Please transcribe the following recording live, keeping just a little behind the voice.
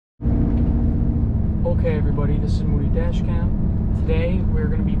Okay everybody, this is Mooney Dashcam. Today we're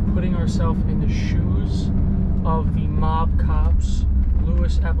going to be putting ourselves in the shoes of the mob cops,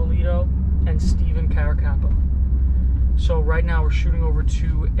 Eddie Lino and Stephen Caracappa. So right now we're shooting over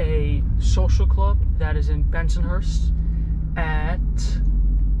to a social club that is in Bensonhurst at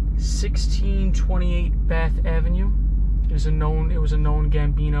 1628 Bath Avenue. It was a known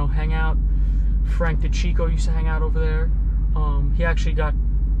Gambino hangout. Frank DeChico used to hang out over there. He actually got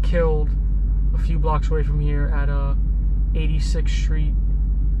killed a few blocks away from here at 86th Street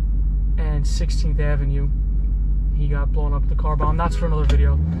and 16th Avenue. He got blown up with the car bomb. That's for another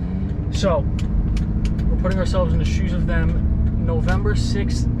video. So we're putting ourselves in the shoes of them. November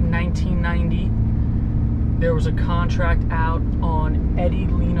 6th, 1990, there was a contract out on Eddie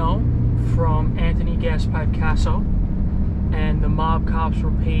Lino from Anthony Gaspipe Casso, and the mob cops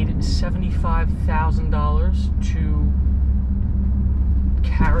were paid $75,000 to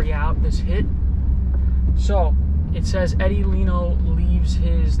carry out this hit. So it says Eddie Lino leaves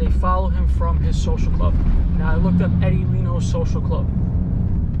they follow him from his social club. Now I looked up Eddie Lino's social club.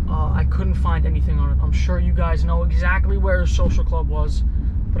 I couldn't find anything on it. I'm sure you guys know exactly where his social club was,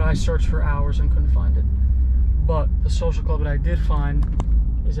 but I searched for hours and couldn't find it. But the social club that I did find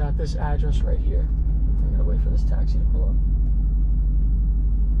is at this address right here. I gotta wait for this taxi to pull up.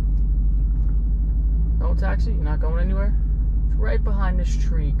 No taxi? You're not going anywhere? It's right behind this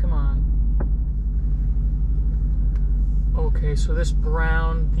tree. Come on. Okay, so these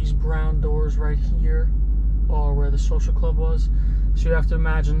brown doors right here are where the social club was. So you have to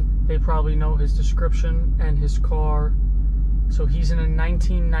imagine they probably know his description and his car. So he's in a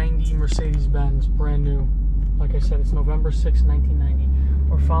 1990 Mercedes-Benz, brand new. Like I said, it's November 6, 1990.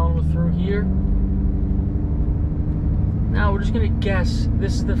 We're following him through here. Now we're just gonna guess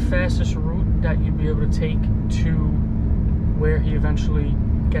this is the fastest route that you'd be able to take to where he eventually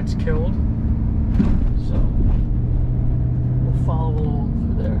gets killed. So we'll follow along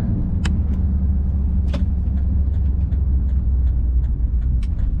through there.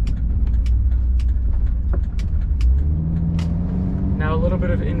 Now a little bit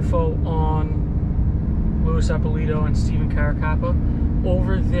of info on Eddie Lino and Stephen Caracappa.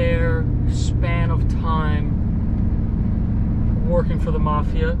 Over their span of time working for the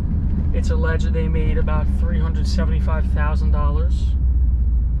mafia, it's alleged that they made about $375,000.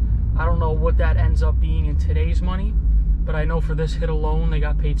 I don't know what that ends up being in today's money, but I know for this hit alone they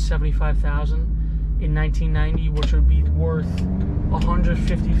got paid $75,000 in 1990, which would be worth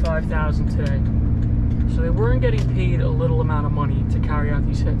 $155,000 today. So they weren't getting paid a little amount of money to carry out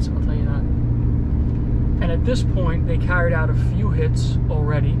these hits, I'll tell you that. And at this point, they carried out a few hits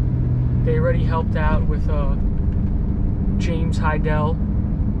already. They already helped out with James Heidel,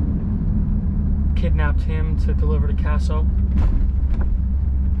 kidnapped him to deliver to Casso.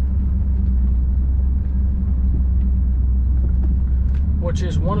 Which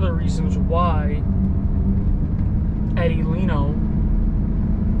is one of the reasons why Eddie Lino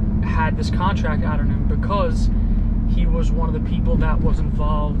had this contract out on him, because he was one of the people that was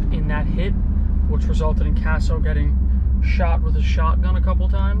involved in that hit, which resulted in Casso getting shot with a shotgun a couple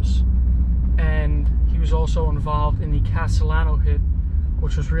times. And he was also involved in the Castellano hit,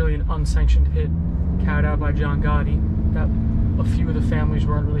 which was really an unsanctioned hit carried out by John Gotti that a few of the families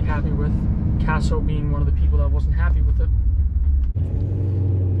weren't really happy with, Casso being one of the people that wasn't happy with it.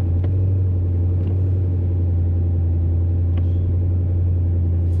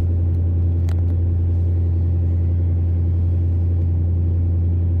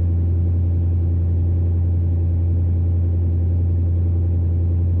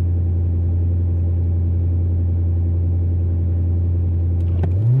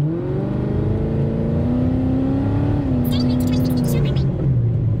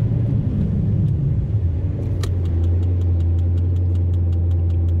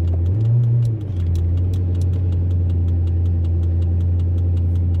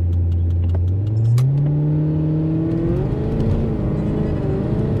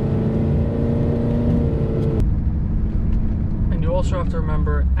 Also have to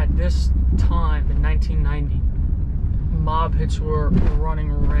remember, at this time in 1990, mob hits were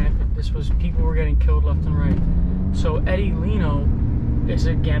running rampant. People were getting killed left and right. So Eddie Lino is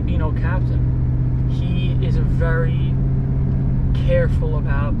a Gambino captain. He is very careful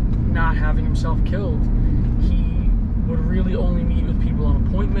about not having himself killed. He would really only meet with people on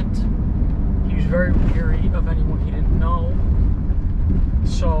appointment. He was very weary of anyone he didn't know.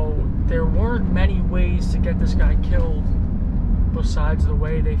 So there weren't many ways to get this guy killed besides the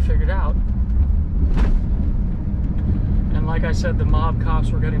way they figured out. And like I said, the mob cops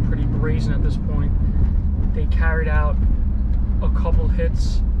were getting pretty brazen at this point. They carried out a couple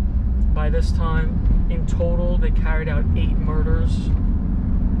hits by this time In total, they carried out 8 murders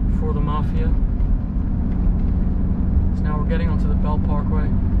for the mafia. So now we're getting onto the Bell Parkway,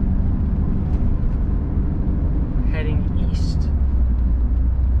 heading east.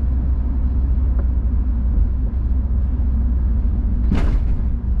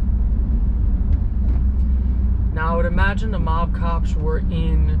 Now I would imagine the mob cops were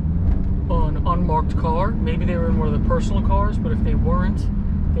in an unmarked car. Maybe they were in one of the personal cars, but if they weren't,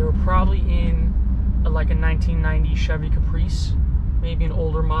 they were probably in like a 1990 Chevy Caprice, maybe an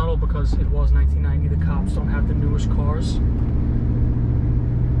older model, because it was 1990. The cops don't have the newest cars.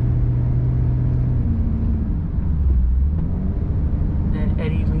 And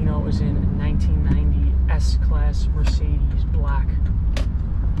Eddie Lino is in a 1990 S-Class Mercedes black.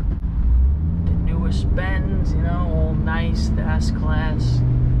 The newest Benz, you know, all nice, the S-Class.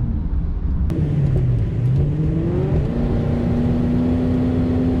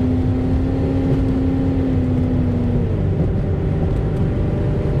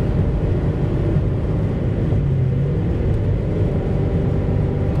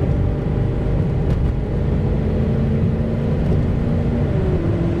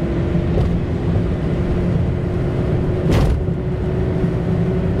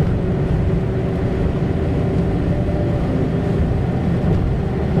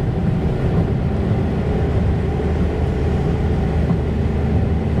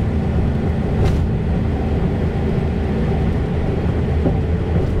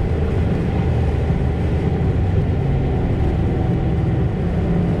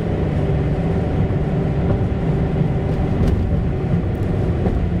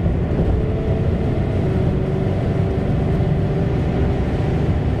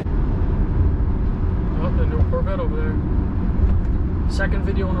 Over there. Second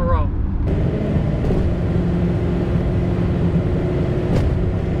video in a row.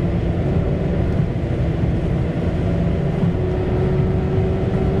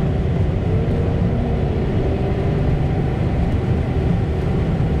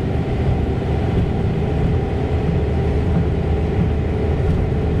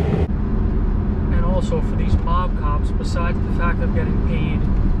 And also for these mob cops, besides the fact of getting paid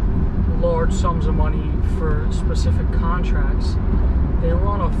large sums of money for specific contracts, they were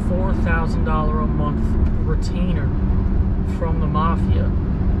on a $4,000 a month retainer from the mafia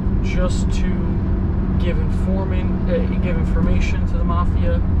just to give information to the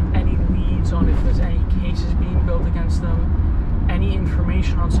mafia, any leads on if there's any cases being built against them, any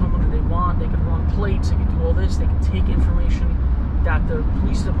information on someone that they want. They could run plates, they could do all this, they could take information that the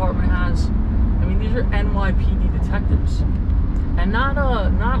police department has. I mean, these are NYPD detectives. And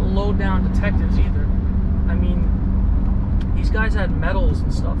not low-down detectives either. I mean, these guys had medals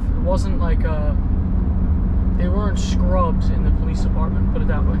and stuff. It wasn't like they weren't scrubs in the police department, put it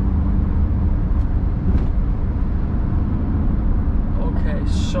that way. Okay,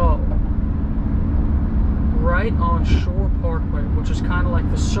 so right on Shore Parkway, which is kind of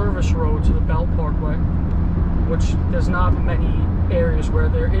like the service road to the Bell Parkway, which there's not many areas where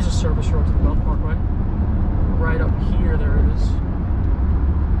there is a service road to the Bell Parkway. Right up here there is.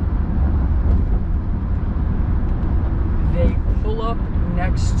 They pull up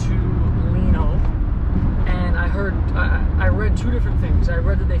next to Lino, and I read two different things. I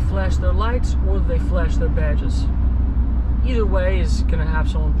read that they flash their lights or that they flash their badges. Either way is gonna have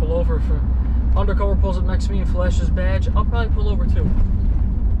someone pull over. If an undercover pulls up next to me and flashes his badge, I'll probably pull over too.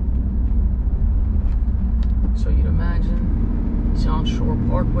 So you'd imagine he's on Shore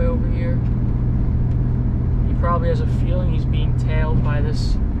Parkway over here. He probably has a feeling he's being tailed by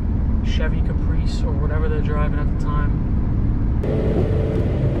this Chevy Caprice or whatever they're driving at the time.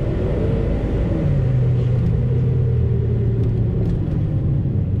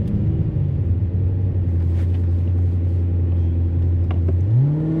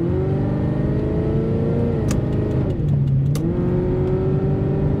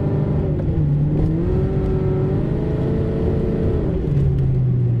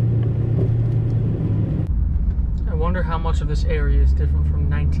 I wonder how much of this area is different from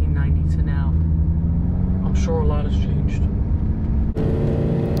 1990 to now. I'm sure a lot has changed.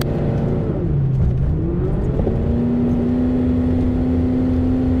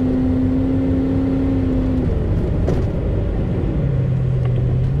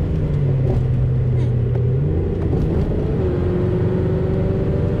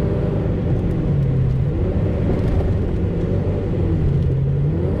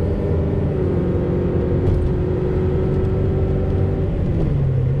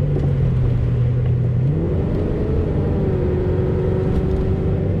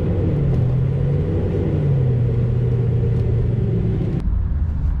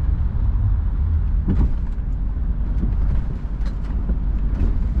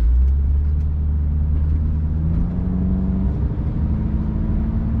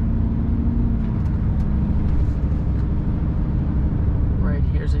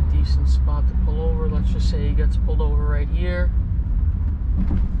 Here's a decent spot to pull over. Let's just say he gets pulled over right here.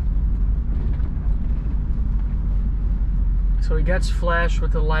 So he gets flashed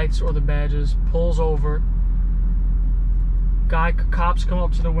with the lights or the badges, pulls over. Cops come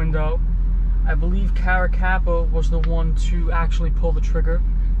up to the window. I believe Caracappa was the one to actually pull the trigger.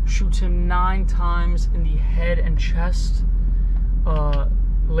 Shoots him 9 times in the head and chest.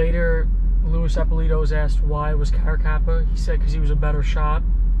 Later, Luis Eppolito was asked why it was Caracappa. He said because he was a better shot.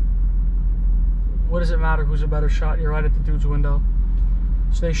 What does it matter who's a better shot? You're right at the dude's window.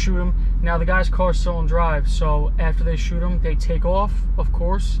 So they shoot him. Now the guy's car's still in drive, so after they shoot him, they take off, of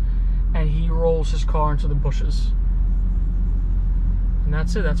course, and he rolls his car into the bushes. And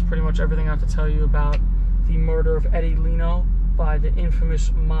that's it. That's pretty much everything I have to tell you about the murder of Eddie Lino by the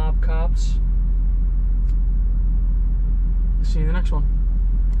infamous mob cops. See you in the next one.